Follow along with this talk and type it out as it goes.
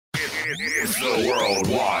It's the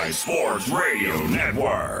Worldwide Sports Radio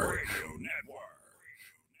Network.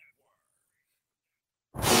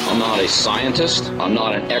 I'm not a scientist. I'm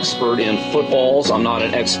not an expert in footballs. I'm not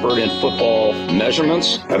an expert in football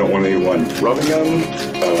measurements. I don't want anyone rubbing them,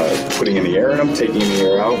 putting in the air in them, taking the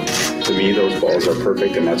air out. To me, those balls are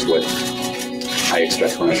perfect, and that's what I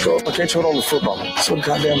expect when I show up. I can't hold on to football. It's so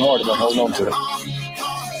goddamn hard about holding on to it.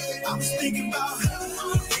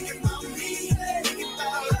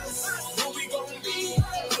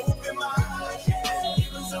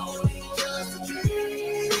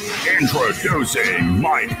 Introducing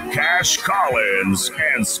Mike Cash Collins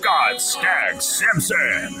and Scott Stagg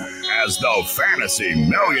Simpson as the Fantasy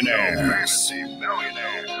Millionaires.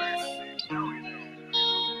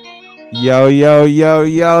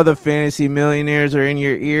 Yo, the Fantasy Millionaires are in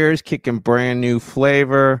your ears, kicking brand new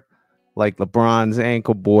flavor like LeBron's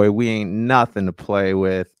ankle boy. We ain't nothing to play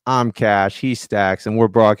with. I'm Cash, he's Stacks, and we're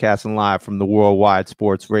broadcasting live from the Worldwide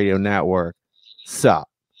Sports Radio Network. Sup,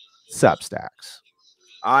 Stacks.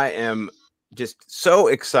 I am just so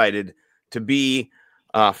excited to be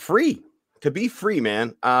free,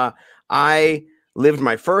 man. I lived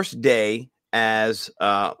my first day as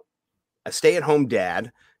a stay-at-home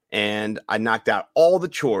dad, and I knocked out all the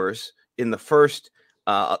chores in the first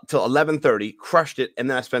till 11:30, crushed it, and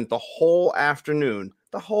then I spent the whole afternoon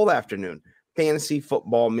fantasy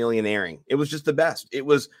football millionairing. It was just the best. It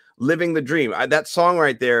was living the dream. That song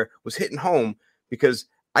right there was hitting home because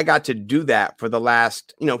I got to do that for the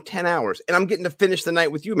last, 10 hours, and I'm getting to finish the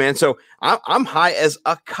night with you, man. So I'm high as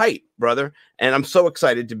a kite, brother. And I'm so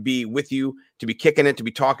excited to be with you, to be kicking it, to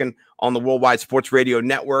be talking on the Worldwide Sports Radio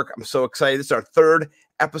Network. I'm so excited. This is our third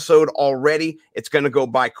episode already. It's going to go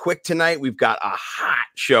by quick tonight. We've got a hot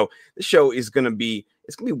show. This show is going to be,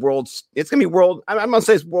 I'm going to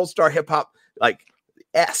say it's world star hip hop,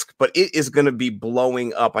 esque, but it is going to be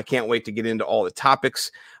blowing up. I can't wait to get into all the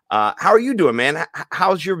topics. How are you doing, man?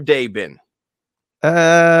 How's your day been?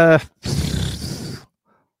 Excited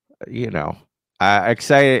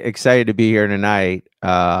to be here tonight.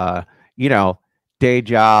 Day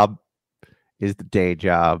job is the day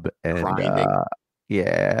job, and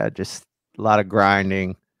just a lot of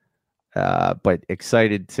grinding. But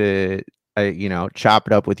excited to chop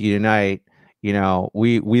it up with you tonight.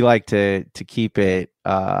 We like to keep it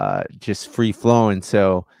just free flowing,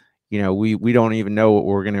 so we don't even know what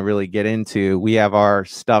we're going to really get into. We have our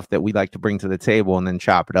stuff that we like to bring to the table and then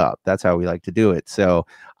chop it up. That's how we like to do it. So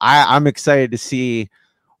I'm excited to see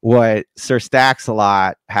what Sir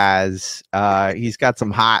Stacks-a-Lot has. He's got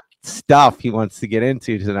some hot stuff he wants to get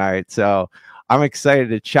into tonight. So I'm excited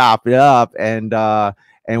to chop it up, and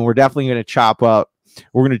we're definitely going to chop up.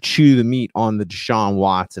 We're going to chew the meat on the Deshaun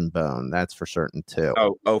Watson bone. That's for certain too.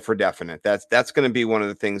 Oh, for definite. That's going to be one of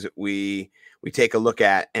the things that we take a look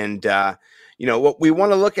at. And, what we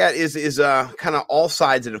want to look at is kind of all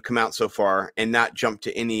sides that have come out so far and not jump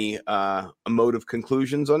to any emotive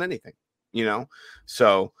conclusions on anything,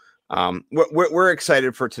 So we're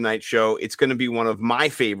excited for tonight's show. It's going to be one of my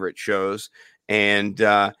favorite shows. And,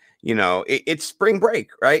 it's spring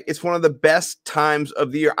break, right? It's one of the best times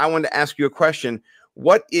of the year. I wanted to ask you a question.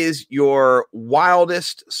 What is your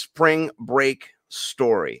wildest spring break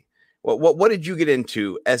story? What did you get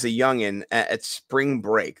into as a youngin' at spring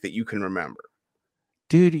break that you can remember?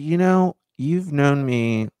 Dude, you've known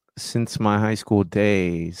me since my high school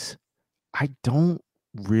days. I don't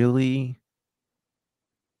really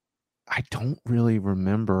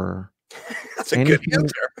remember. That's a good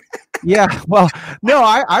answer. Yeah, well, no,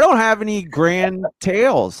 I don't have any grand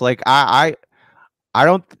tales. I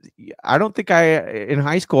don't think in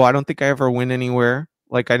high school, I don't think I ever went anywhere.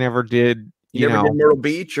 I never did. You never did Myrtle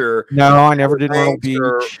Beach or no, I never did Myrtle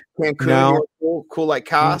Beach. Cancun, no. cool like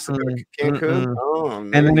Casa, Cancun. Oh,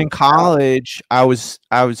 man. And then in college, I was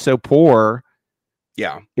so poor.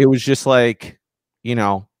 Yeah, it was just I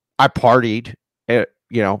partied, in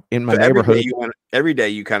my neighborhood. Every day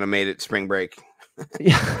you kind of made it spring break.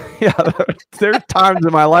 yeah. There's times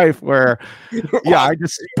in my life where, I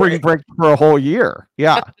just spring break for a whole year.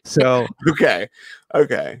 Yeah. So okay.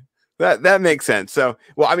 That makes sense. So,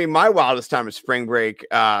 my wildest time of spring break,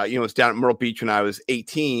 was down at Myrtle Beach when I was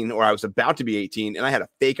 18, or I was about to be 18, and I had a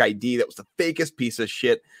fake ID that was the fakest piece of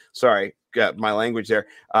shit. Sorry, got my language there.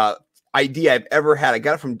 ID I've ever had. I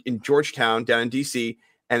got it from in Georgetown down in DC,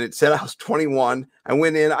 and it said I was 21. I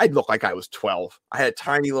went in. I looked like I was 12. I had a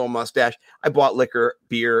tiny little mustache. I bought liquor,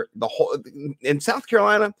 beer, the whole. In South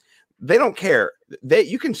Carolina, they don't care.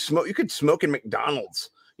 You can smoke. You could smoke in McDonald's.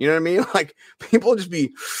 You know what I mean? People just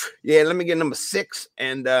be, let me get number 6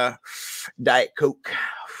 and Diet Coke.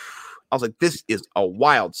 I was like, this is a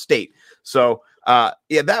wild state. So Yeah,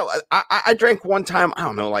 that I drank one time. I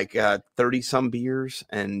don't know, like 30 some beers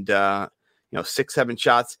and 6-7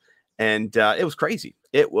 shots, and it was crazy.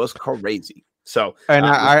 It was crazy. So, and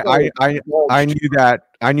I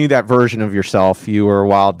knew that version of yourself. You were a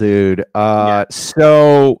wild dude.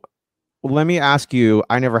 So let me ask you.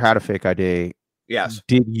 I never had a fake ID. Yes.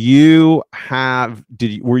 Were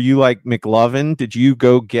you like McLovin? Did you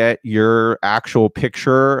go get your actual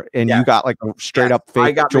picture and you got like a straight up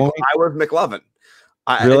fake joint? I was McLovin.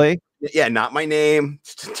 Really? Yeah, not my name,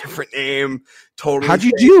 just a different name. Totally. How'd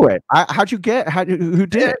you do it? Who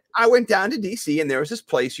did it? I went down to DC and there was this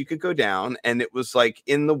place you could go down, and it was like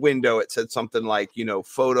in the window, it said something like,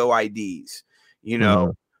 photo IDs,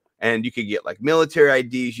 and you could get like military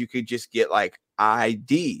IDs. You could just get like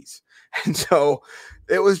IDs. And so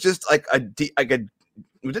it was just like it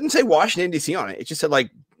didn't say Washington DC on it. It just said like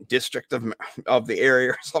district of the area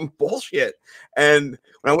or some bullshit. And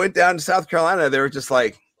when I went down to South Carolina, they were just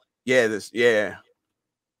like, this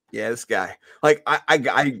guy. Like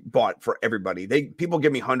I bought for everybody. People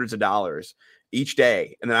give me hundreds of dollars each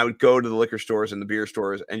day, and then I would go to the liquor stores and the beer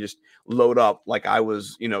stores and just load up like I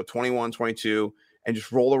was 21, 22, and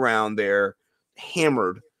just roll around there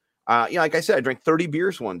hammered. Like I said, I drank 30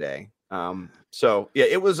 beers one day. So yeah,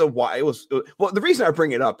 it was well, the reason I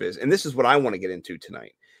bring it up is, and this is what I want to get into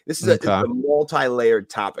tonight. This is a multi-layered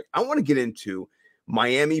topic. I want to get into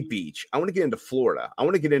Miami Beach. I want to get into Florida. I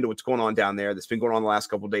want to get into what's going on down there that's been going on the last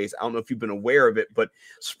couple of days. I don't know if you've been aware of it, but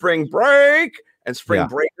spring break and spring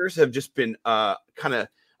breakers have just been kind of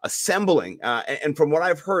assembling. And from what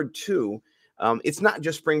I've heard too, it's not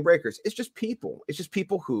just spring breakers. It's just people. It's just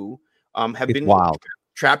people who have been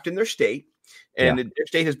trapped in their state. And their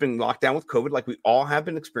state has been locked down with COVID, like we all have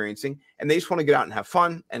been experiencing. And they just want to get out and have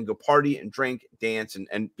fun and go party and drink, dance,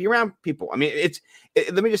 and be around people. I mean,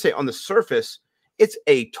 let me just say, on the surface, it's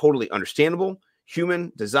a totally understandable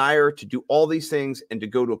human desire to do all these things and to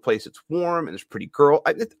go to a place that's warm and there's a pretty girl.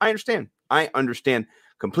 I understand. I understand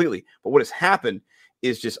completely. But what has happened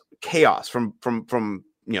is just chaos from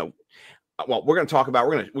well, we're going to talk about,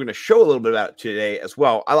 we're going to show a little bit about it today as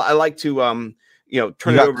well. I like to, turn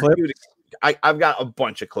it over to you. I've got a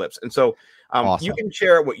bunch of clips. And so awesome. You can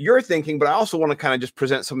share what you're thinking, but I also want to kind of just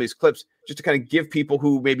present some of these clips just to kind of give people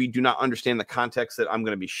who maybe do not understand the context that I'm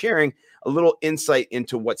going to be sharing a little insight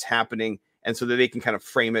into what's happening, and so that they can kind of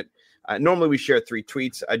frame it. Normally we share 3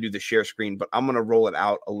 tweets. I do the share screen, but I'm going to roll it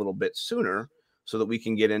out a little bit sooner so that we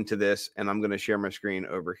can get into this. And I'm going to share my screen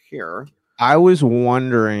over here. I was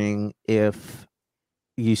wondering if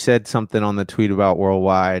you said something on the tweet about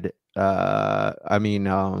worldwide.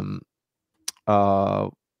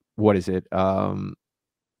 What is it?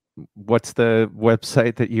 What's the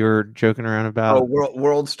website that you're joking around about? Oh,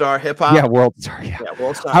 World Star Hip Hop. Yeah, World Star. Yeah,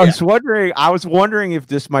 World Star. I was wondering if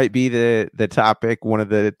this might be the topic, one of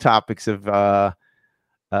the topics of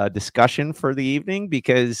discussion for the evening,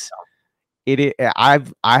 because I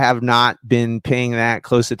have not been paying that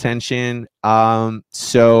close attention.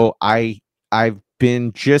 So I've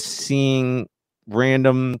been just seeing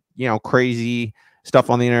random, crazy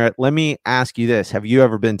stuff on the internet. Let me ask you this. Have you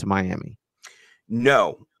ever been to Miami?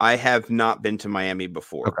 No, I have not been to Miami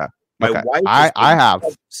before. Okay. My wife I have.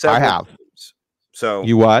 Times. So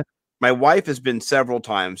you what? My wife has been several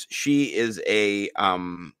times. She is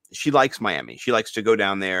she likes Miami. She likes to go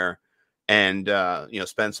down there and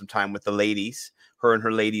spend some time with the ladies. Her and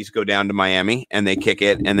her ladies go down to Miami and they kick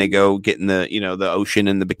it and they go get in the the ocean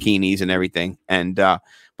and the bikinis and everything. And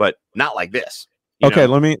but not like this. Okay,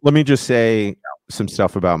 let me just say some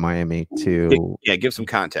stuff about Miami too. Yeah, give some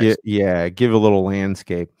context. Yeah, give a little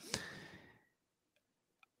landscape.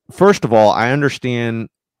 First of all, I understand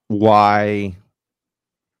why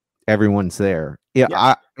everyone's there.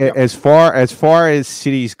 As far as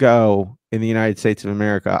cities go in the United States of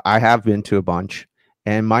America, I have been to a bunch,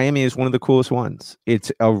 and Miami is one of the coolest ones.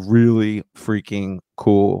 It's a really freaking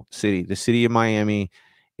cool city. The city of Miami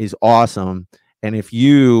is awesome. And if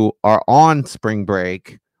you are on spring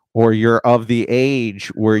break, or you're of the age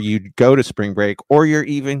where you go to spring break, or you're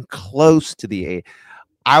even close to the age,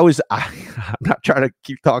 I'm not trying to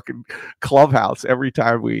keep talking Clubhouse every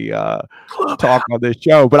time we talk on this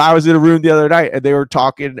show, but I was in a room the other night and they were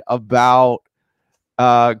talking about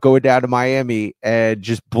going down to Miami and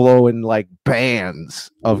just blowing like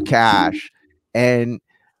bands of cash. And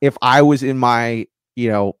if I was in my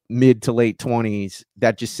mid to late 20s,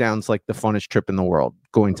 that just sounds like the funnest trip in the world,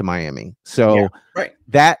 going to Miami. So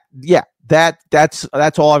that's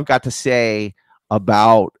all I've got to say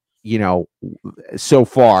about so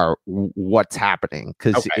far what's happening,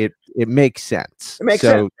 because it makes sense. It makes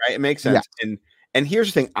sense, right? It makes sense. And here's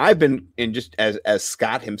the thing: I've been in just as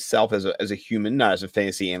Scott himself as a human, not as a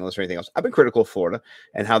fantasy analyst or anything else. I've been critical of Florida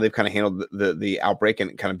and how they've kind of handled the outbreak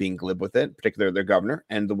and kind of being glib with it, particularly their governor,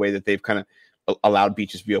 and the way that they've kind of allowed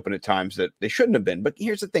beaches to be open at times that they shouldn't have been. But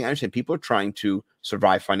here's the thing: I understand people are trying to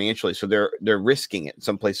survive financially, so they're risking it.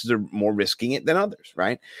 Some places are more risking it than others,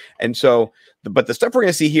 right? And so, but the stuff we're going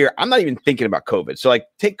to see here, I'm not even thinking about COVID. So like,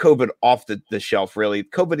 take COVID off the shelf. Really,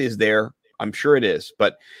 COVID is there. I'm sure it is,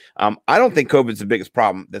 but I don't think COVID is the biggest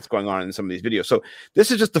problem that's going on in some of these videos. So this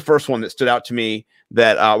is just the first one that stood out to me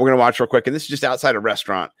that we're going to watch real quick. And this is just outside a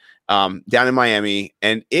restaurant down in Miami,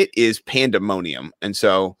 and it is pandemonium. And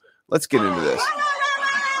so let's get into this.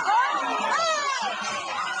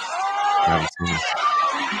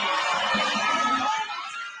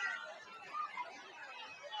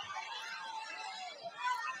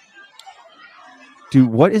 Dude,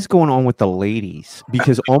 what is going on with the ladies?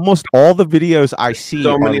 Because almost all the videos I see,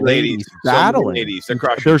 so many ladies battling. So many ladies. They're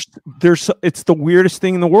crushing. It's the weirdest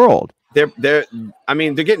thing in the world. They're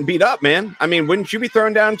getting beat up, man. I mean, wouldn't you be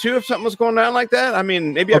thrown down too if something was going down like that? I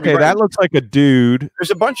mean, maybe. Okay, that looks like a dude.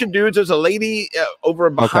 There's a bunch of dudes. There's a lady over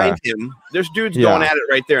behind him. There's dudes going at it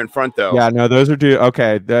right there in front, though. Yeah, no, those are dudes.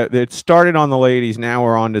 Okay, it started on the ladies. Now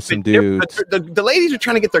we're on to some dudes. The ladies are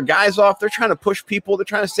trying to get their guys off. They're trying to push people. They're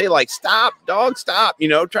trying to say like, "Stop, dog, stop." You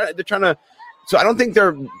know, they're trying to. So I don't think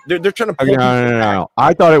they're trying to. Pull no.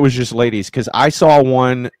 I thought it was just ladies because I saw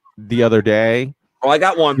one the other day. Oh, I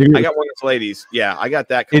got one. I got one that's ladies. Yeah, I got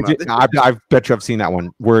that. I bet you I've seen that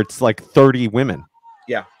one where it's like 30 women.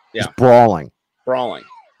 Yeah. Just brawling.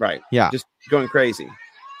 Right. Yeah. Just going crazy.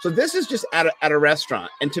 So this is just at a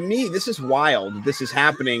restaurant. And to me, this is wild. This is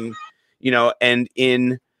happening, and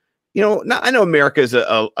in, I know America is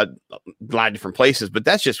a lot of different places, but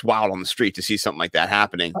that's just wild on the street to see something like that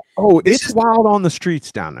happening. Oh, it's wild on the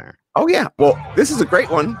streets down there. Oh, yeah. Well, this is a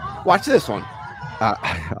great one. Watch this one.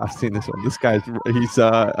 I've seen this one. This he's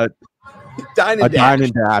a dine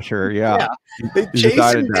and dasher. Yeah. They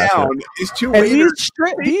chase him down. These two waiters.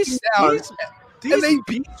 These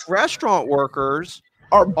restaurant workers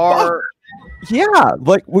are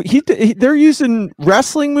like they're using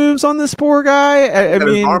wrestling moves on this poor guy. I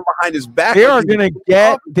mean, arm behind his back. They are gonna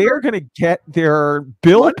get their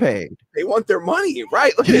bill paid. They want their money,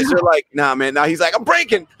 right? Look at this. They're like, nah, man. Now he's like, I'm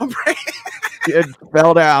breaking. It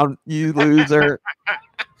fell down, you loser.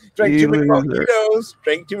 Drank too many mojitos.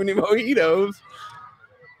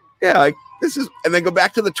 Yeah, like this is, and then go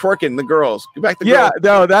back to the twerking, the girls. Go back to girls.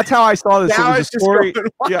 No, that's how I saw this. Now it was a story.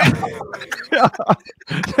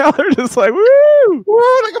 Now they're just like, woo,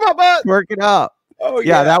 look at my butt, working up. Oh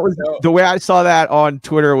yeah, that was the way I saw that on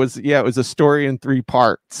Twitter. It was a story in 3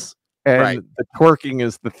 parts, and the twerking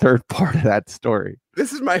is the 3rd part of that story.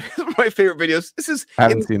 This is my favorite videos. This is I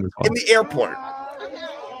haven't seen this one. In the airport.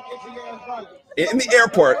 In the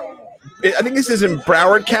airport. I think this is in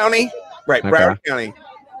Broward County. Right, okay. Broward County.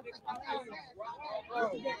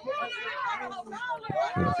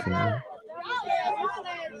 Okay. Are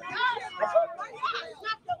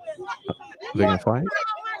they gonna fight?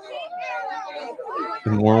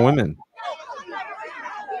 And more women.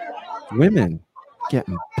 Women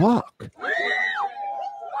getting bucked.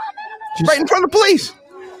 Right in front of the police.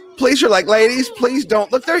 Police are like, ladies, please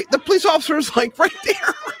don't look there. The police officer is like right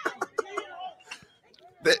there.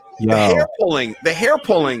 The hair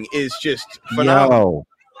pulling is just phenomenal.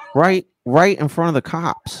 Right in front of the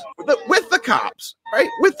cops. With the cops, right?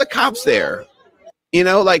 With the cops there.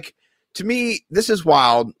 Like, to me, this is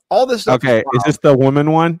wild. All this stuff. Okay, is this the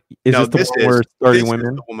woman one? This the one where 30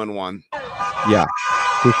 women? Is the woman one. Yeah.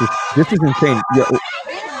 This is insane. Yeah.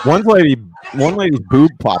 One lady's boob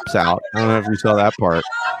pops out. I don't know if you saw that part.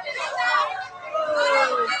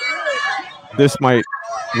 We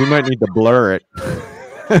might need to blur it.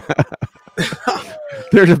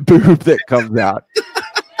 There's a boob that comes out.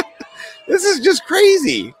 This is just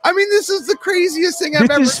crazy. I mean, this is the craziest thing I've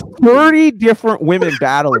ever seen. 30 different women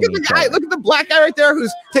battling. Look at the guy. Look at the black guy right there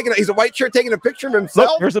who's he's a white shirt taking a picture of himself.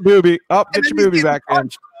 Look, there's a boobie. Oh, get your boobie back in.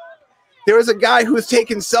 There was a guy who was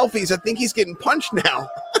taking selfies. I think he's getting punched now.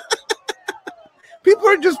 People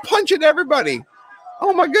are just punching everybody.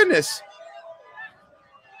 Oh my goodness.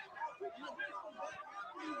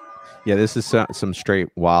 Yeah, this is some straight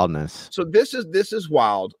wildness. So this is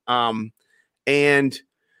wild. And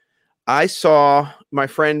I saw my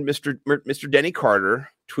friend Mr. Denny Carter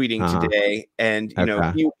tweeting today, and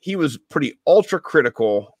he was pretty ultra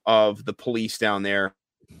critical of the police down there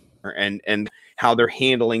and how they're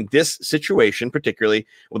handling this situation, particularly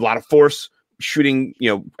with a lot of force, shooting,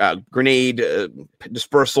 grenade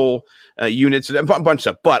dispersal units and a bunch of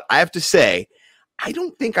stuff. But I have to say, I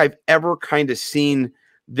don't think I've ever kind of seen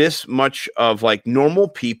this much of like normal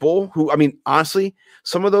people who, I mean, honestly,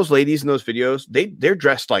 some of those ladies in those videos, they're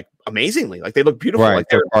dressed like amazingly, like they look beautiful. Right. Like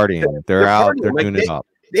They're partying. They're out. They're like, doing it up.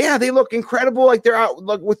 Yeah, they look incredible. Like they're out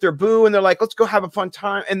like with their boo, and they're like, let's go have a fun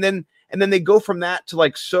time. And then they go from that to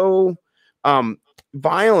like so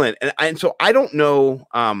violent. And so I don't know.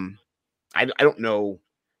 I don't know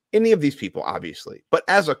any of these people, obviously, but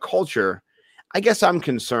as a culture, I guess I'm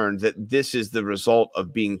concerned that this is the result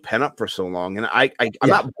of being pent up for so long. And I'm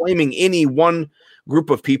not blaming any one group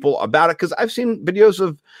of people about it, because I've seen videos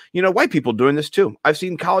of, white people doing this too. I've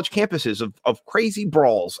seen college campuses of crazy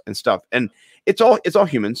brawls and stuff. And it's all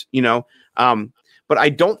humans, but I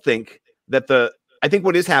don't think that I think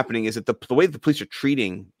what is happening is that the way that the police are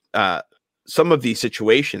treating some of these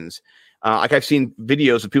situations, like I've seen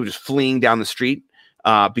videos of people just fleeing down the street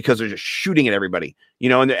because they're just shooting at everybody,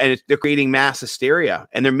 and they're creating mass hysteria,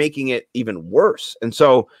 and they're making it even worse. And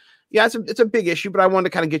so, yeah, it's a big issue, but I wanted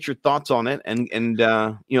to kind of get your thoughts on it and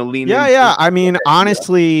lean. Yeah. I mean,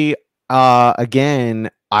 honestly,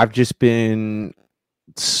 again, I've just been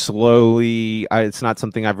slowly. It's not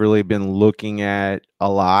something I've really been looking at a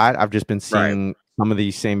lot. I've just been seeing some of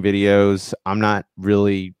these same videos. I'm not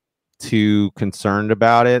really too concerned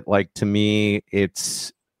about it. Like, to me,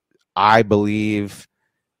 I believe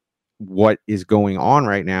what is going on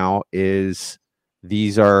right now is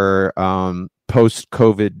these are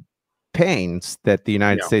post-COVID pains that the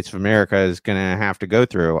United States of America is going to have to go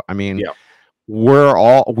through. I mean,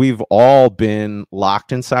 we've all been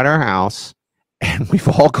locked inside our house, and we've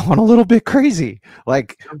all gone a little bit crazy.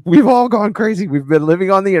 Like, we've all gone crazy. We've been living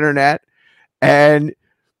on the internet, and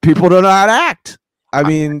people don't know how to act. I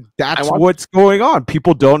mean, that's what's going on.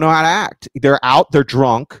 People don't know how to act. They're out. They're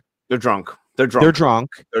drunk. They're drunk.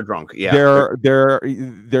 Yeah. They're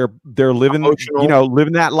living, emotional.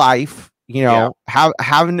 Living that life,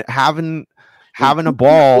 having a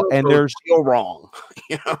ball, and there's so wrong.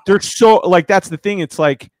 They're so, like, that's the thing. It's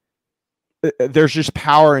like, there's just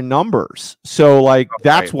power in numbers. So like,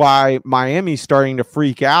 that's why Miami's starting to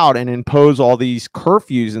freak out and impose all these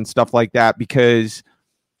curfews and stuff like that, because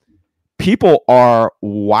people are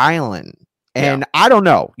wilding. And I don't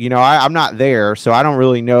know, I'm not there, so I don't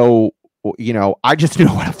really know, I just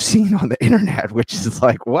know what I've seen on the internet, which is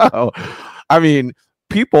like, whoa. I mean,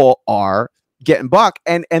 people are getting buck.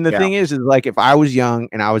 And the thing is like, if I was young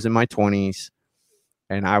and I was in my 20s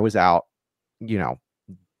and I was out,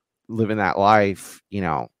 living that life,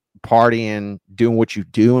 partying, doing what you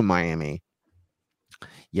do in Miami.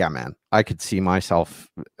 Yeah, man, I could see myself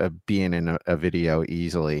being in a video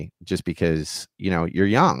easily, just because, you're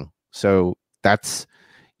young. So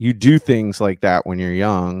you do things like that when you're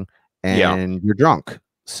young and you're drunk.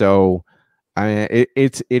 So I mean,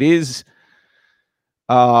 it is,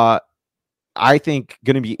 I think,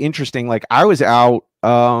 going to be interesting. Like, I was out,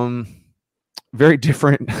 very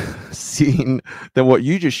different scene than what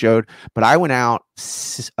you just showed, but I went out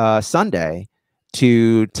Sunday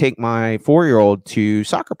to take my 4-year-old to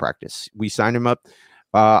soccer practice. We signed him up.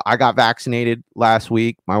 I got vaccinated last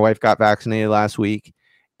week. My wife got vaccinated last week.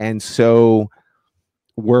 And so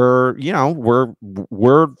we're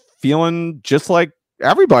feeling just like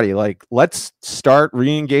everybody. Like, let's start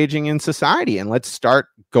re-engaging in society, and let's start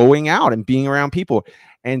going out and being around people.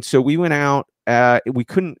 And so we went out. We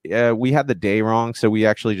couldn't, we had the day wrong. So we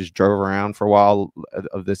actually just drove around for a while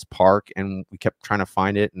of this park, and we kept trying to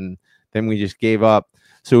find it. And then we just gave up.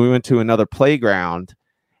 So we went to another playground.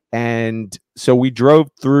 And so we drove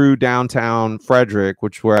through downtown Frederick,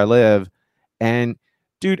 which is where I live. And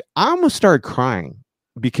dude, I almost started crying,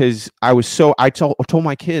 because I told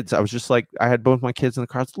my kids, I was just like, I had both my kids in the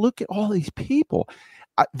car. Look at all these people.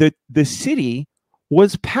 The city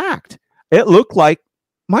was packed. It looked like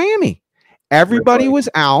Miami. Everybody was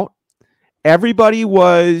out. Everybody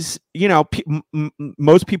was,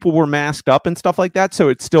 most people were masked up and stuff like that. So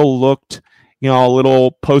it still looked, a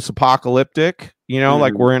little post-apocalyptic,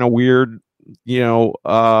 like we're in a weird,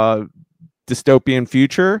 dystopian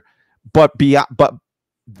future. But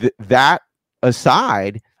that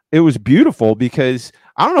aside, it was beautiful, because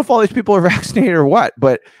I don't know if all these people are vaccinated or what,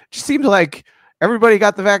 but it just seems like everybody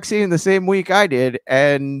got the vaccine the same week I did.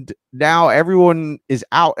 And now everyone is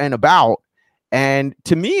out and about. And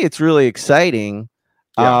to me, it's really exciting.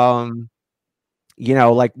 Like,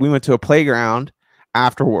 we went to a playground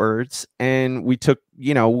afterwards, and we took,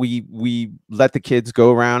 we let the kids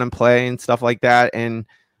go around and play and stuff like that. And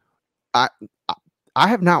I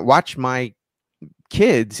have not watched my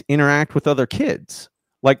kids interact with other kids.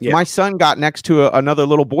 Like, my son got next to another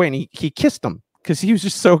little boy, and he kissed him, because he was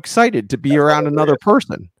just so excited to be around another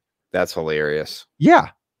person. That's hilarious.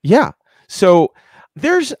 Yeah. So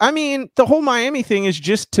the whole Miami thing is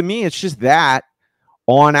just, to me, it's just that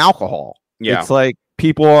on alcohol. Yeah. It's like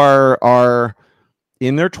people are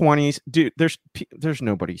in their 20s. Dude, there's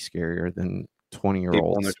nobody scarier than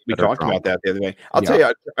 20-year-olds. We talked about that the other day. I'll tell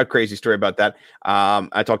you a crazy story about that.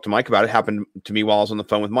 I talked to Mike about it. It happened to me while I was on the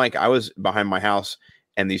phone with Mike. I was behind my house,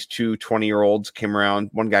 and these two 20-year-olds came around.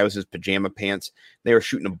 One guy was his pajama pants. They were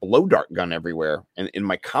shooting a blow dart gun everywhere and in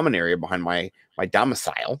my common area behind my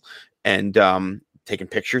domicile, and taking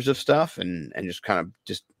pictures of stuff and just kind of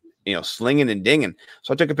just slinging and dinging.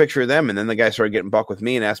 So I took a picture of them, and then the guy started getting buck with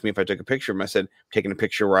me and asked me if I took a picture of him. I said, I'm taking a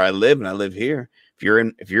picture where I live, and I live here.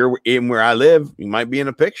 If you're in where I live, you might be in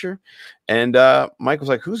a picture. And Mike was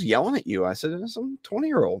like, "Who's yelling at you?" I said, "It's some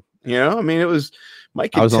 20-year-old." It was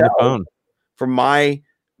Mike. I was on the phone. From I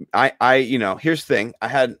here's the thing. I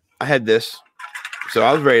had this, so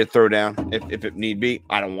I was ready to throw down if it need be.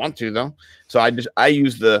 I don't want to though. So I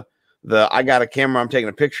use the I got a camera, I'm taking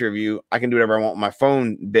a picture of you. I can do whatever I want with my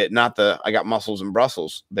phone bit, not the I got muscles and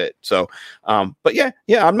Brussels bit. So, but yeah,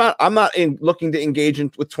 I'm not looking to engage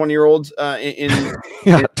with 20-year-olds in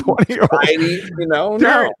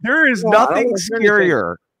 20-year-olds. There is nothing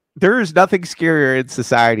scarier. There is nothing scarier in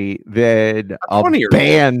society than a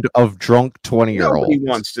band of drunk 20-year-olds. Nobody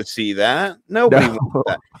wants to see that. Nobody wants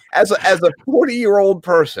that. As a 40-year-old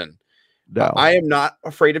person. No. I am not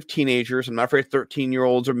afraid of teenagers. I'm not afraid of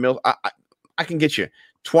 13-year-olds or milk. I can get you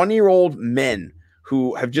 20-year-old men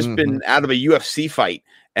who have just been out of a UFC fight,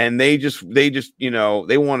 and they just they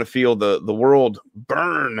want to feel the world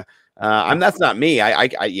burn. That's not me.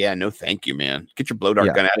 No, thank you, man. Get your blow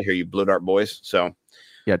dart gun out of here, you blow dart boys. So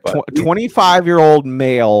 25-year-old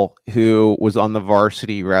male who was on the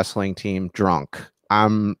varsity wrestling team drunk.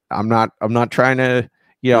 I'm not trying to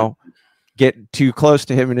get too close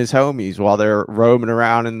to him and his homies while they're roaming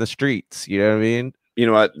around in the streets. You know what I mean? You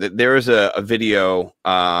know what? There is a video.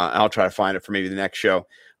 I'll try to find it for maybe the next show,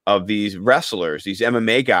 of these wrestlers, these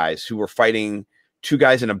MMA guys who were fighting two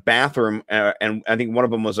guys in a bathroom, and I think one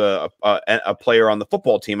of them was a player on the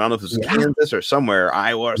football team. I don't know if it was Kansas or somewhere,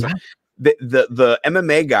 Iowa. Or something. The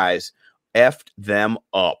MMA guys effed them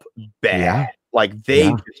up bad. Yeah. Like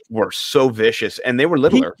they were so vicious, and they were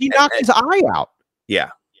littler. He knocked his eye out. Yeah.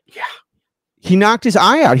 He knocked his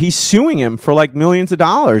eye out. He's suing him for like millions of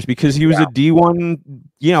dollars because he was a D1,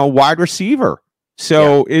 wide receiver.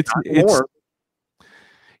 So it's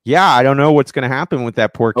I don't know what's going to happen with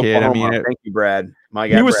that poor kid. Oklahoma. I mean, thank you, Brad. My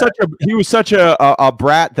guy, he was such a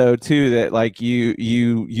brat though too, that like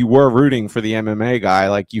you were rooting for the MMA guy.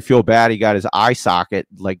 Like you feel bad he got his eye socket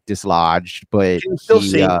like dislodged, but he was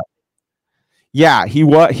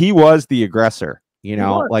the aggressor.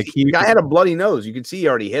 The guy had a bloody nose. You could see he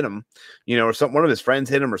already hit him, or one of his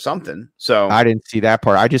friends hit him or something. So I didn't see that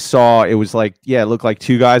part. I just saw it was like, it looked like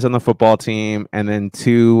two guys on the football team and then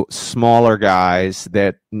two smaller guys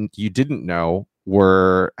that you didn't know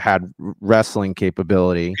had wrestling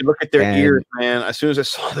capability. You look at their ears, man. As soon as I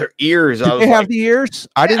saw their ears, they have the ears?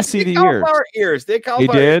 I didn't see the ears. Ears. They You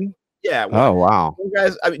did? Yeah. Oh wow.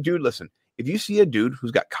 Guys, dude, listen. If you see a dude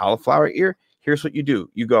who's got cauliflower ear, here's what you do.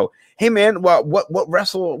 You go, hey man, what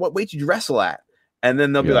weight did you wrestle at? And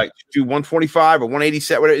then they'll be like, do 145 or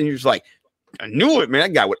 187, whatever. And you're just like, I knew it, man.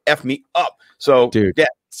 That guy would F me up. So dude,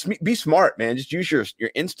 be smart, man. Just use your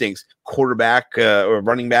instincts, quarterback or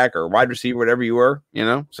running back or wide receiver, whatever you were,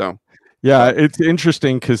 so. Yeah, it's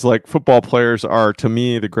interesting because like football players are, to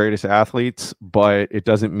me, the greatest athletes, but it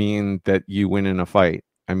doesn't mean that you win in a fight.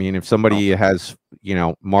 I mean, if somebody has,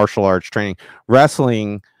 martial arts training,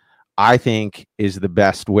 wrestling, I think, is the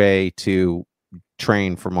best way to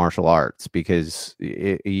train for martial arts because I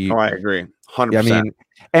agree 100%. I mean,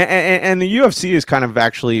 and the UFC is kind of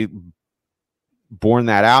actually borne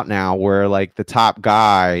that out now, where like the top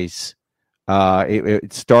guys,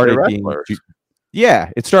 it started being,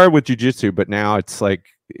 it started with jiu-jitsu, but now it's like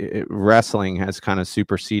wrestling has kind of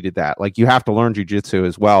superseded that. Like you have to learn jiu-jitsu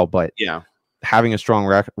as well, but having a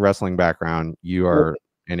strong wrestling background, you are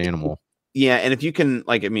an animal. Yeah, and if you can,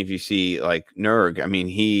 if you see like Nurg, I mean,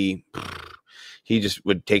 he just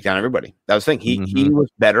would take down everybody. That was the thing. He was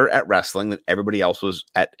better at wrestling than everybody else was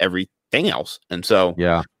at everything else, and so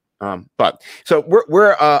but so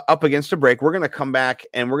we're up against a break. We're gonna come back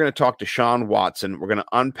and we're gonna talk to Deshaun Watson. We're gonna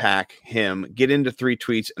unpack him, get into 3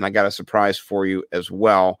 tweets, and I got a surprise for you as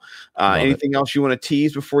well. Anything else you want to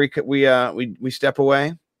tease before we step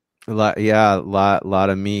away? A lot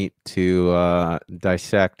of meat to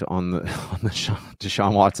dissect on the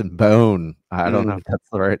Deshaun Watson bone. I don't know if that's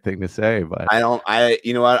the right thing to say, but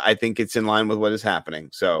you know what? I think it's in line with what is happening.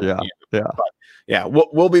 So yeah. Yeah,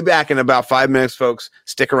 we'll be back in about 5 minutes, folks.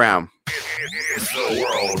 Stick around. It's the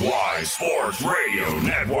Worldwide Sports Radio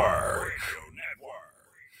Network.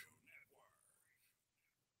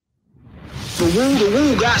 The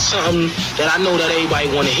woo got something that I know that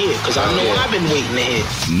everybody want to hear, because I know I've been waiting to hear.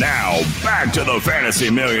 Now, back to the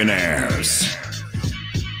Fantasy Millionaires.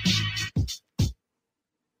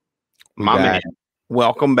 My man,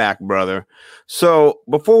 welcome back, brother. So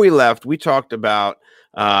before we left, we talked about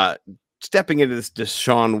stepping into this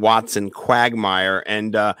Deshaun Watson quagmire,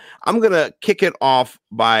 and I'm going to kick it off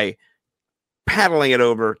by paddling it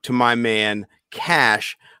over to my man,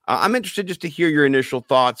 Cash. I'm interested just to hear your initial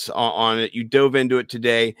thoughts on it. You dove into it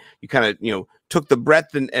today. You kind of, took the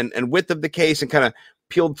breadth and width of the case and kind of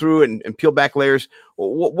peeled through and peeled back layers.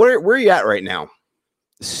 Where are you at right now?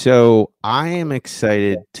 So I am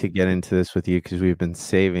excited to get into this with you because we've been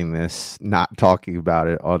saving this, not talking about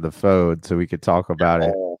it on the phone so we could talk about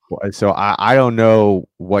it. So I don't know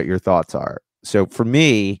what your thoughts are. So for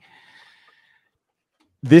me,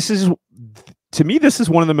 this is one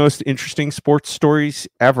of the most interesting sports stories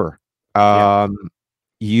ever.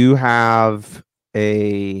 You have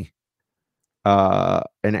an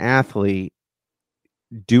athlete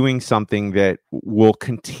doing something that will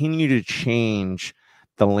continue to change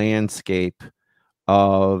the landscape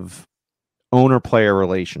of owner-player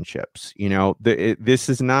relationships. This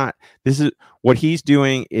is what he's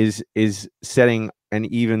doing is setting an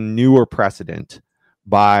even newer precedent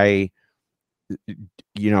by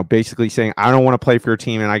basically saying, I don't want to play for your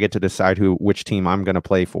team and I get to decide which team I'm going to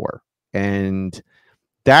play for. And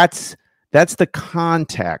that's the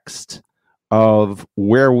context of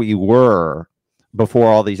where we were before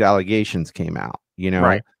all these allegations came out,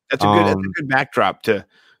 Right. That's a good backdrop to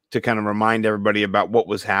kind of remind everybody about what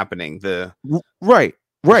was happening. Right.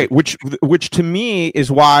 Which to me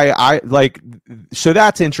is why I like, so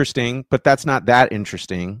that's interesting, but that's not that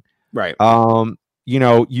interesting. Right.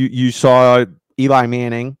 You saw Eli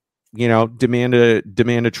Manning, demand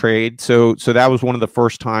a trade. So that was one of the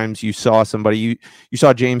first times you saw somebody, you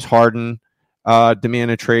saw James Harden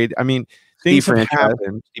demand a trade. I mean, things have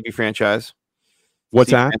happened. Stevie Franchise.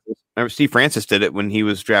 What's that? Remember Steve Francis did it when he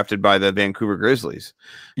was drafted by the Vancouver Grizzlies.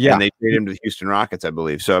 Yeah. And they traded him to the Houston Rockets, I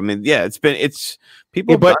believe. So, I mean, yeah, it's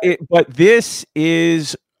people. Yeah, but this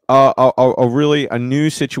is a really a new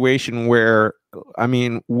situation where, I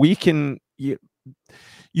mean, you could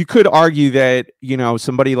argue that,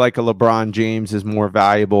 somebody like a LeBron James is more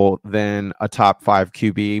valuable than a top 5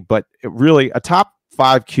 QB, but really a top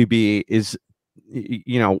 5 QB is,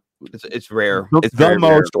 it's rare. It's the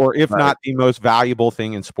most, rare. or if not the most valuable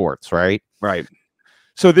thing in sports, right? Right.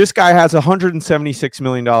 So this guy has $176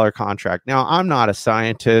 million contract. Now, I'm not a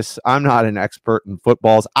scientist. I'm not an expert in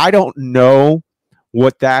footballs. I don't know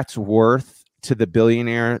what that's worth to the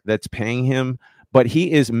billionaire that's paying him, but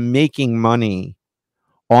he is making money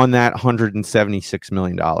on that $176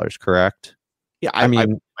 million, correct? Yeah, I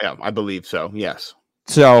believe so. Yes.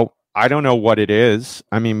 So I don't know what it is.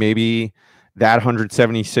 I mean, maybe that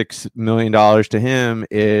 $176 million to him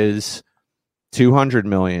is $200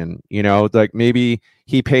 million. Like maybe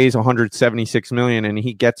he pays $176 million and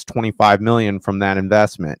he gets $25 million from that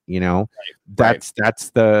investment. That's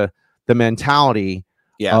the mentality.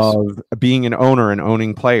 Yes. Of being an owner and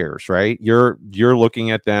owning players, right? You're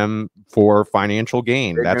looking at them for financial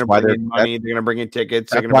gain. That's why they're money. They're going to bring in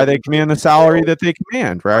tickets. That's why they command the salary that they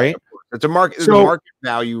command, right? It's a market. It's the market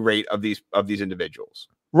value rate of these individuals.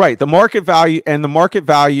 Right. The market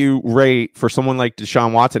value rate for someone like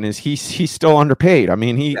Deshaun Watson is he's still underpaid. I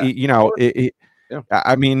mean,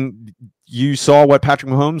 I mean, you saw what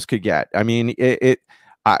Patrick Mahomes could get. I mean,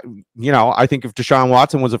 I think if Deshaun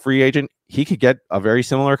Watson was a free agent, he could get a very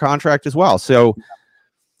similar contract as well. So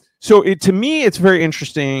to me, it's very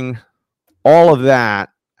interesting, all of that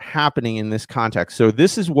happening in this context. So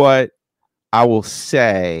this is what I will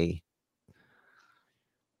say.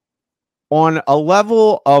 On a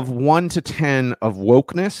level of 1 to 10 of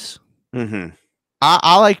wokeness,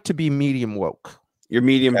 I like to be medium woke. You're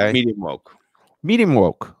medium woke. Medium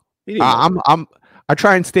woke. I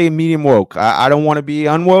try and stay medium woke. I don't want to be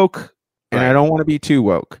unwoke, and I don't want to be too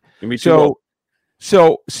woke. So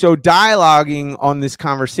dialoguing on this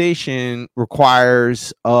conversation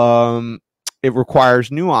requires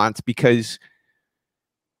nuance, because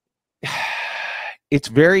it's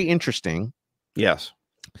very interesting. Yes.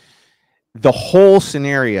 The whole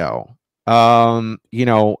scenario, for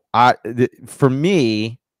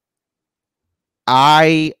me,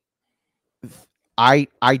 I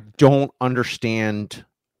don't understand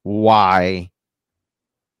why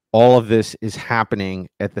all of this is happening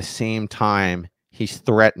at the same time he's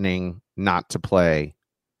threatening not to play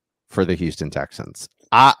for the Houston Texans.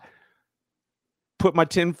 I put my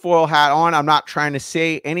tinfoil hat on. I'm not trying to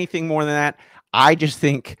say anything more than that. I just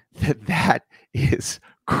think that is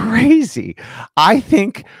crazy. I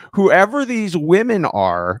think whoever these women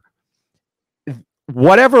are,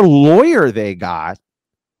 whatever lawyer they got,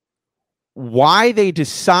 why they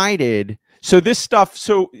decided. So this stuff.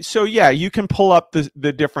 So yeah, you can pull up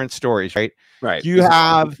the different stories, right? Right. You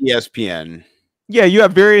have ESPN. Yeah, you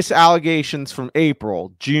have various allegations from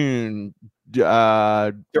April, June,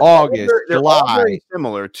 August, They're July. all very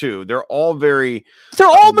similar too. They're all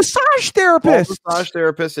massage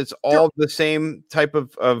therapists. It's all the same type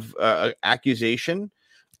of accusation.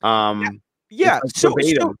 Yeah. So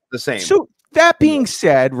the same. So that being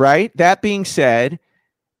said, right? That being said,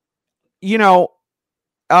 you know,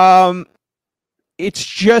 it's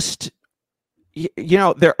just, you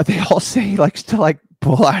know, they all say he likes to like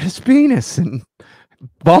pull out his penis and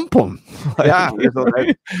bump him.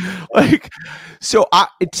 So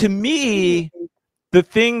to me, the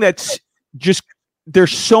thing that's just,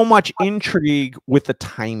 there's so much intrigue with the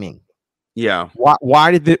timing. Yeah.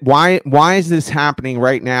 Why is this happening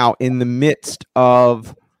right now in the midst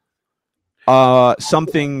of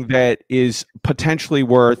something that is potentially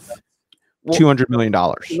worth $200 million?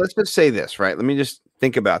 Let's just say this, right? Let me just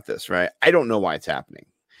think about this, right? I don't know why it's happening.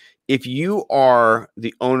 If you are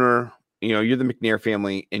the owner, you know, you're the McNair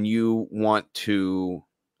family and you want to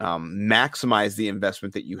maximize the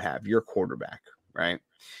investment that you have, your quarterback, right?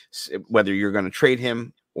 Whether you're going to trade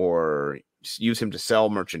him or use him to sell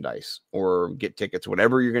merchandise or get tickets,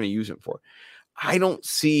 whatever you're going to use him for. I don't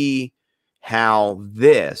see how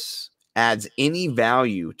this adds any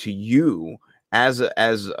value to you as you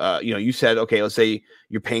know, you said, okay, let's say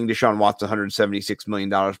you're paying Deshaun Watson $176 million,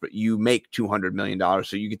 but you make $200 million.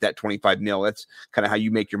 So you get that 25 mil. That's kind of how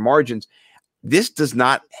you make your margins. This does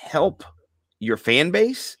not help your fan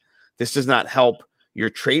base. This does not help your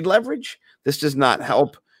trade leverage. This does not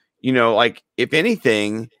help, you know, like if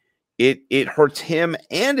anything, it hurts him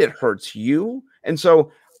and it hurts you. And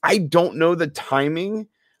so I don't know the timing.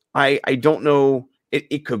 I don't know.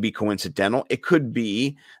 It could be coincidental. It could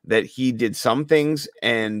be that he did some things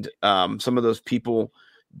and some of those people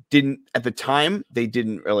didn't at the time. They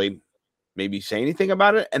didn't really maybe say anything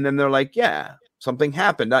about it. And then they're like, yeah, something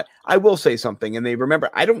happened. I will say something. And they remember.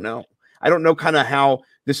 I don't know. I don't know kind of how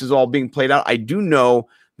this is all being played out. I do know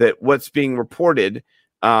that what's being reported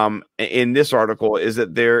in this article is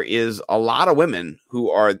that there is a lot of women who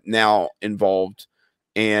are now involved.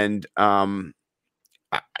 And,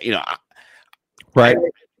 you know, right.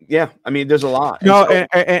 Yeah. I mean, there's a lot. No.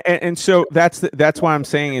 And so that's why I'm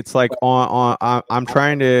saying it's like I'm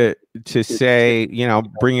trying to say, you know,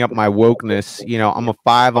 bringing up my wokeness, you know, I'm a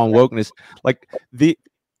 5 on wokeness. Like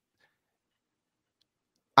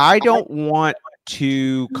I don't want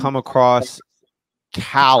to come across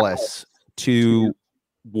callous to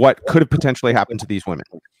what could have potentially happened to these women,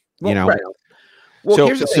 you know? Right. Well,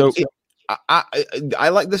 here's the thing. I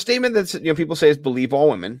like the statement that, you know, people say is believe all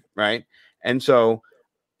women, right? And so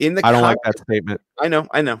I don't like that statement. I know.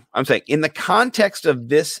 I'm saying in the context of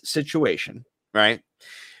this situation, right?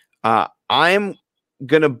 I'm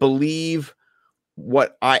going to believe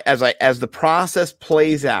what as the process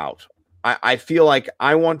plays out. I feel like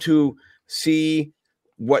I want to see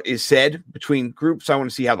what is said between groups. I want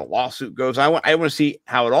to see how the lawsuit goes. I want to see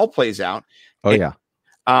how it all plays out. Yeah.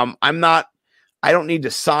 I don't need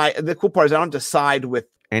to side. The cool part is I don't decide with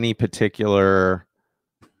any particular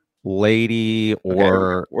lady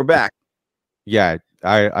or okay, we're back. Yeah.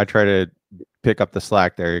 I try to pick up the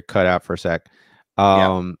slack there. You cut out for a sec.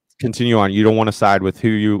 Continue on. You don't want to side with who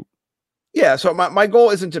you. Yeah. So my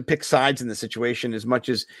goal isn't to pick sides in the situation as much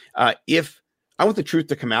as if I want the truth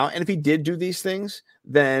to come out. And if he did do these things,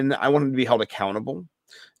 then I want him to be held accountable.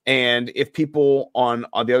 And if people on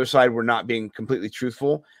the other side were not being completely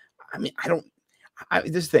truthful, I mean,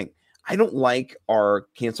 this thing, I don't like our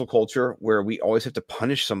cancel culture where we always have to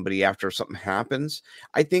punish somebody after something happens.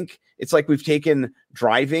 I think it's like we've taken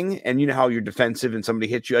driving and you know how you're defensive and somebody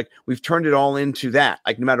hits you, like we've turned it all into that.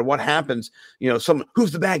 Like no matter what happens, you know, someone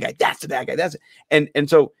who's the bad guy, that's the bad guy. That's it. And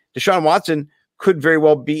so Deshaun Watson could very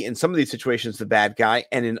well be in some of these situations the bad guy,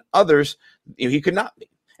 and in others, you know, he could not be.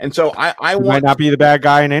 And so I might not be the bad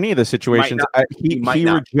guy in any of the situations. He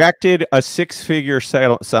rejected a 6-figure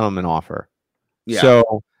settlement offer. Yeah.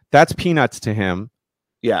 So that's peanuts to him.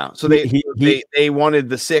 Yeah. So they wanted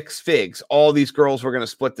the 6 figs. All these girls were going to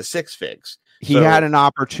split the 6 figs. He had an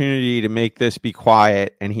opportunity to make this be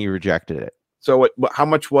quiet, and he rejected it. So how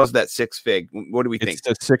much was that 6 fig? What do we think?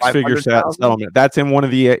 It's a 6-figure settlement. That's in one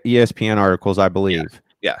of the ESPN articles, I believe.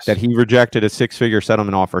 Yes. That he rejected a 6-figure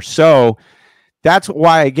settlement offer. So that's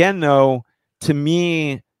why, again, though, to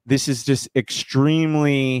me, this is just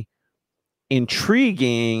extremely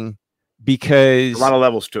intriguing because a lot of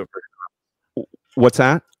levels to it. What's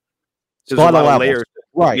that? There's a lot of layers.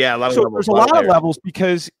 Right. Yeah, a lot of so levels. There's a lot of levels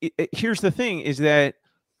because here's the thing: is that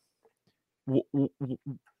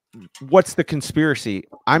what's the conspiracy?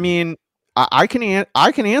 I mean, I can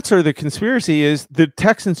answer the conspiracy is the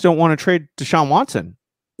Texans don't want to trade Deshaun Watson.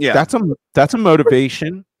 Yeah, that's a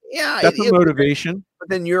motivation. Yeah, that's a motivation. But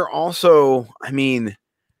then you're also, I mean,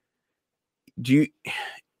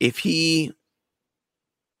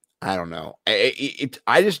 I don't know.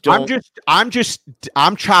 I just don't. I'm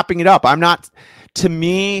chopping it up. I'm not. To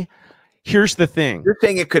me, here's the thing. You're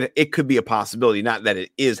saying it could be a possibility, not that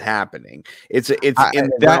it is happening. It's in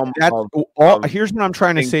the realm of here's what I'm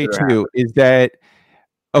trying to say too is that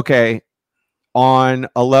okay, on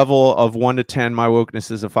a level of 1 to 10, my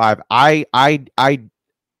wokeness is a 5.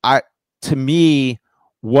 To me,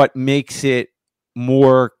 what makes it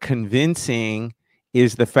more convincing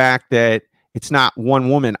is the fact that it's not one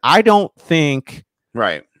woman. I don't think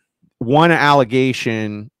one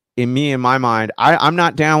allegation in my mind. I'm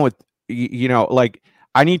not down with like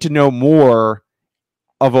I need to know more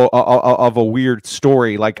of a weird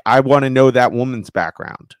story. Like I want to know that woman's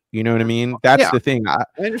background. You know what I mean? That's the thing. I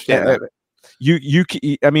understand that.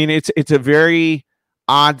 I mean, it's a very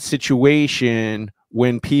odd situation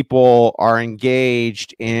when people are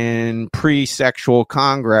engaged in pre-sexual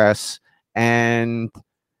congress and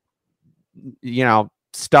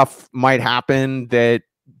stuff might happen that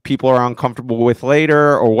people are uncomfortable with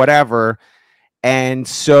later or whatever. And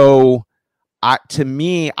so to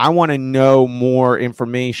me, I want to know more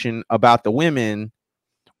information about the women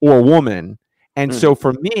or woman. And so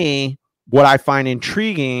for me, what I find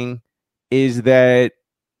intriguing is that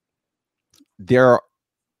there are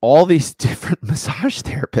all these different massage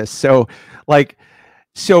therapists.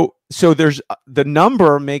 So there's the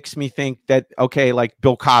number makes me think that, okay, like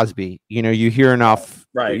Bill Cosby, you hear enough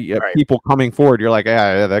people coming forward. You're like,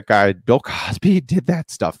 yeah, that guy, Bill Cosby did that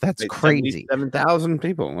stuff. That's crazy. 7,000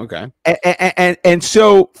 people. Okay. And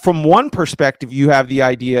so from one perspective, you have the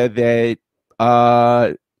idea that,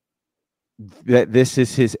 that this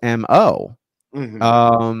is his MO.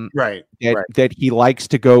 That he likes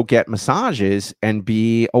to go get massages and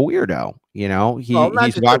be a weirdo. He's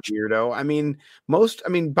just a weirdo. I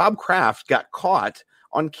mean, Bob Kraft got caught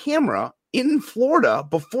on camera in Florida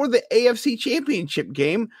before the AFC Championship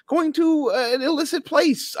game going to an illicit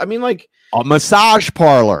place. I mean, like a massage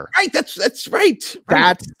parlor. Right. That's right.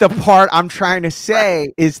 That's the part I'm trying to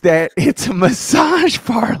say is that it's a massage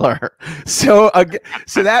parlor. So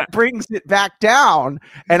that brings it back down.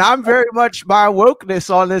 And I'm very much my wokeness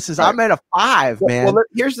on this is I'm at a 5, man. Well,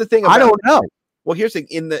 here's the thing. I don't know. Well, here's the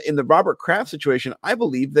thing. In the Robert Kraft situation, I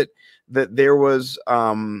believe that there was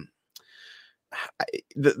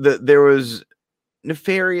there was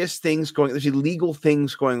nefarious things there's illegal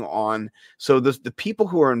things going on. So the people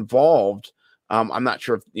who are involved, I'm not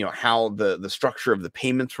sure if how the structure of the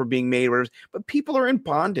payments were being made, but people are in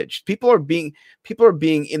bondage. People are being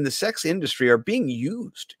in the sex industry are being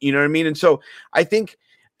used. You know what I mean? And so I think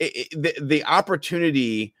the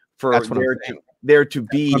opportunity for there to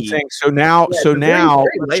be. So now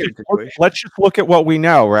let's just look at what we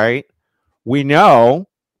know, right? We know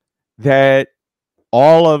that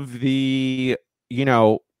all of the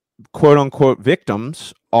quote unquote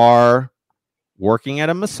victims are working at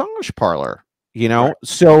a massage parlor,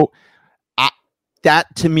 so that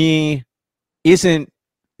to me isn't,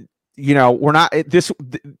 we're not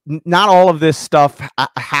not all of this stuff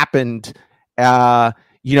happened,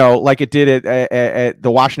 like it did at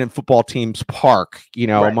the Washington football team's park,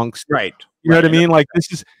 amongst, you know what I mean? Like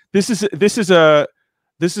this is an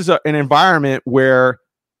environment where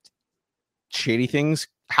shady things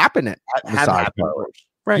happen at massage parlors.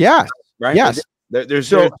 Right. Yeah. Right. Yes.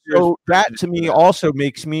 So that to me also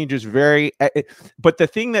makes me just very. But the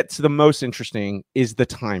thing that's the most interesting is the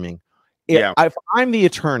timing. If I'm the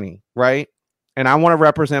attorney, right, and I want to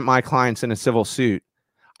represent my clients in a civil suit,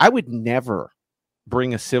 I would never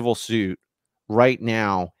bring a civil suit right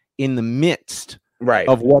now in the midst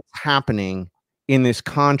of what's happening in this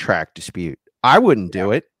contract dispute. I wouldn't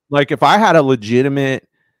do it. Like if I had a legitimate,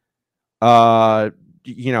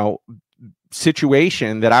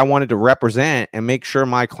 situation that I wanted to represent and make sure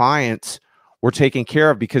my clients were taken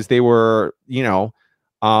care of because they were,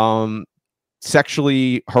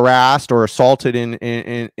 sexually harassed or assaulted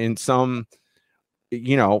in some,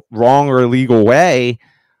 wrong or illegal way,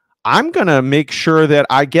 I'm going to make sure that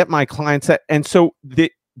I get my clients that. And so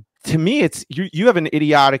to me, it's you have an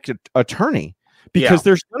idiotic attorney because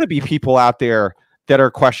there's going to be people out there that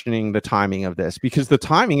are questioning the timing of this because the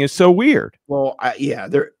timing is so weird. Well,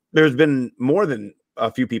 there's been more than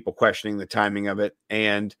a few people questioning the timing of it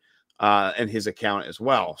and his account as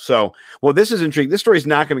well. So, well, this is intriguing. This story is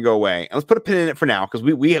not going to go away. And let's put a pin in it for now because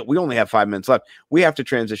we only have 5 minutes left. We have to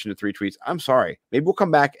transition to 3 tweets. I'm sorry. Maybe we'll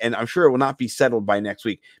come back, and I'm sure it will not be settled by next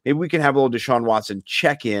week. Maybe we can have a little Deshaun Watson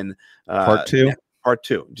check-in. Part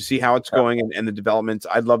two to see how it's going and the developments.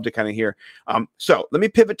 I'd love to kind of hear. So let me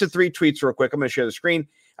pivot to 3 tweets real quick. I'm going to share the screen.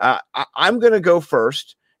 I'm going to go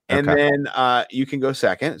first, and then you can go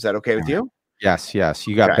second. Is that okay with you? Yes.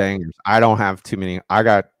 You got bangers. I don't have too many.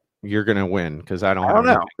 You're going to win because I don't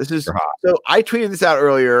know. This is so I tweeted this out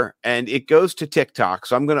earlier, and it goes to TikTok.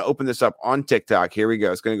 So I'm going to open this up on TikTok. Here we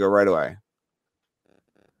go. It's going to go right away.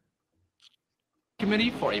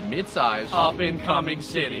 Committee for a mid-sized, up-and-coming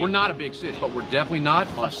city. We're not a big city, but we're definitely not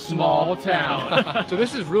a small town. So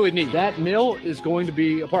this is really neat. That mill is going to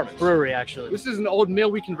be apartments. Brewery, actually. This is an old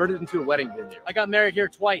mill we converted into a wedding venue. I got married here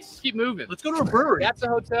twice. Keep moving. Let's go to a brewery. That's a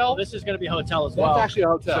hotel. This is going to be a hotel as well. That's actually a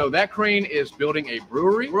hotel. So that crane is building a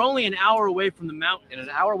brewery. We're only an hour away from the mountain and an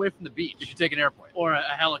hour away from the beach. You should take an airplane. Or a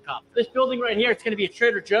helicopter. This building right here, it's going to be a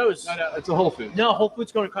Trader Joe's. No, it's a Whole Foods. No, Whole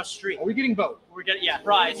Foods going across the street. Are we getting both? We're getting,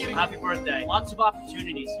 fries. Happy birthday. Lots of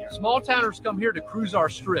opportunities here. Small towners come here to cruise our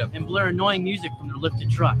strip and blare annoying music from their lifted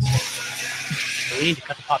trucks. We need to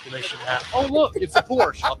cut the population in half. Oh, look, it's a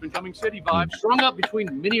Porsche. Up-and-coming city vibe. Strung up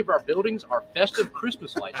between many of our buildings are festive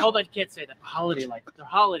Christmas lights. Hold on, you can't say that. Holiday lights. They're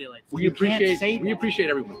holiday lights. We appreciate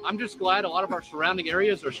everyone. I'm just glad a lot of our surrounding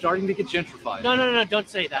areas are starting to get gentrified. No, don't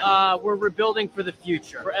say that. We're rebuilding for the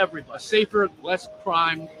future, for everybody. A safer, less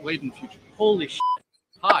crime-laden future. Holy shit.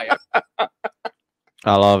 Hi.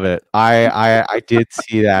 I love it. I did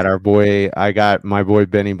see that. I got my boy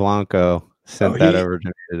Benny Blanco sent that over to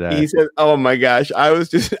me today. He said, "Oh my gosh, I was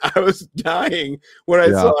dying when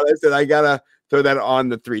I saw it. I said I gotta throw that on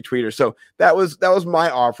the 3 tweeter." So that was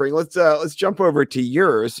my offering. Let's jump over to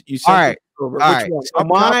yours. You sent all right. So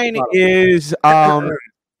mine is the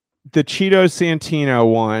Cheeto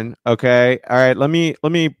Santino one. Okay. All right. Let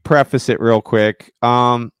me preface it real quick.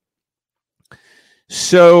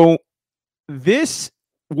 So this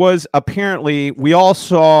was apparently, we all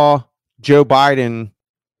saw Joe Biden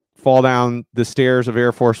fall down the stairs of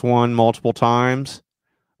Air Force One multiple times.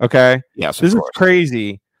 Okay. Yes. This is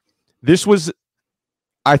crazy. This was,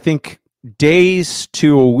 I think, days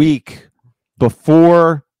to a week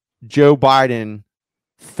before Joe Biden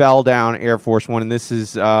fell down Air Force One. And this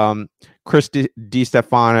is Chris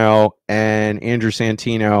DiStefano and Andrew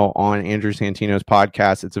Santino on Andrew Santino's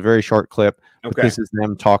podcast. It's a very short clip. But this is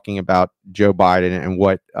them talking about Joe Biden and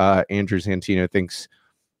what Andrew Santino thinks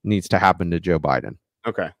needs to happen to Joe Biden.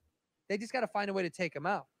 Okay. They just got to find a way to take him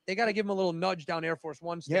out. They got to give him a little nudge down Air Force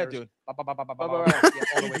One stairs. Yeah, dude. All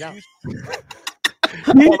the way down.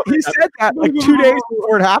 He said that like 2 days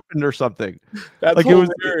before it happened or something. That's like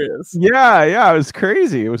hilarious. It was was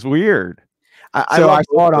crazy. It was weird. I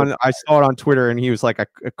saw it on Twitter, and he was like, I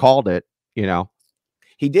called it, you know.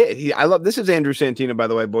 He did. I love this. Is Andrew Santino, by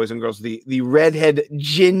the way, boys and girls, the redhead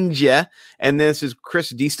ginger, and this is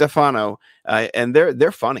Chris DiStefano, and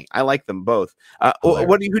they're funny. I like them both.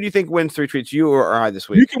 Who do you think wins 3 tweets? You or I this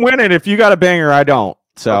week? You can win it if you got a banger. I don't.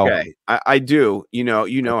 So okay, I do. You know,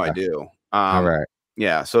 okay. I do. All right.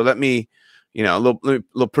 Yeah. So let me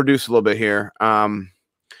produce a little bit here. We're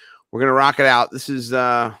gonna rock it out. This is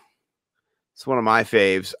it's one of my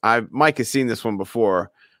faves. Mike has seen this one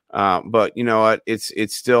before. But you know what?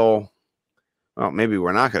 It's still. Well, maybe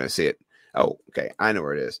we're not going to see it. Oh, okay. I know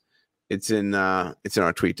where it is. It's in our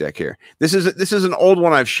tweet deck here. This is an old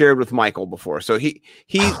one I've shared with Michael before, so he's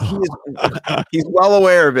well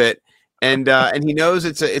aware of it, and he knows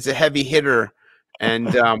it's a heavy hitter, and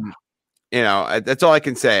that's all I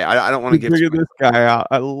can say. I don't want to give this guy out.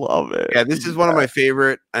 I love it. Yeah, this is one of my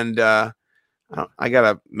favorite, and I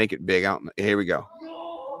gotta make it big. Here we go.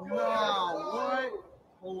 No way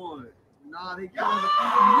nobody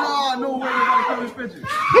kill this pigeon.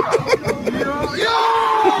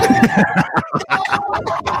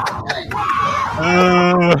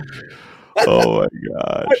 Oh my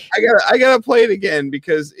gosh. I gotta play it again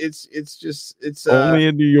because it's only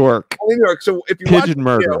in New York. Only in New York. So if you pigeon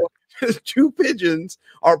watch murder, 2 pigeons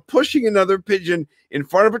are pushing another pigeon in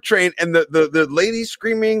front of a train, and the lady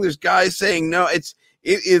screaming, there's guys saying no. It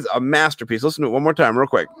is a masterpiece. Listen to it one more time, real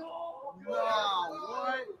quick. No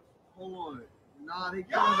way nobody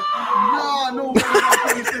kill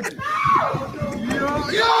this pigeon.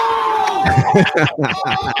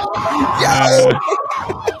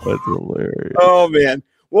 That's hilarious. Oh man.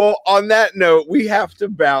 Well, on that note, we have to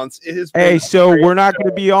bounce. It has been Hey, so great we're not show.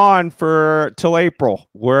 going to be on for till April.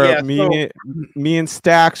 Me and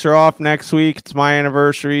Stacks are off next week. It's my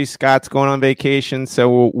anniversary. Scott's going on vacation,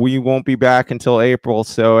 so we won't be back until April.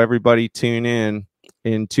 So everybody tune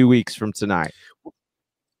in 2 weeks from tonight.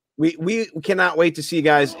 We cannot wait to see you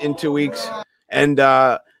guys in 2 weeks. And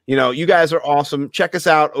you guys are awesome. Check us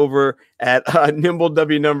out over at Nimble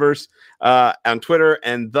W Numbers on Twitter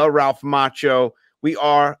and the Ralph Macho. We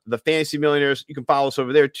are the Fantasy Millionaires. You can follow us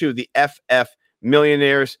over there too, the FF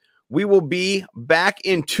Millionaires. We will be back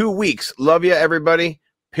in 2 weeks. Love you, everybody.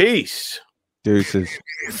 Peace. Deuces.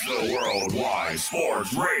 It's the Worldwide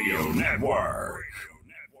Sports Radio Network.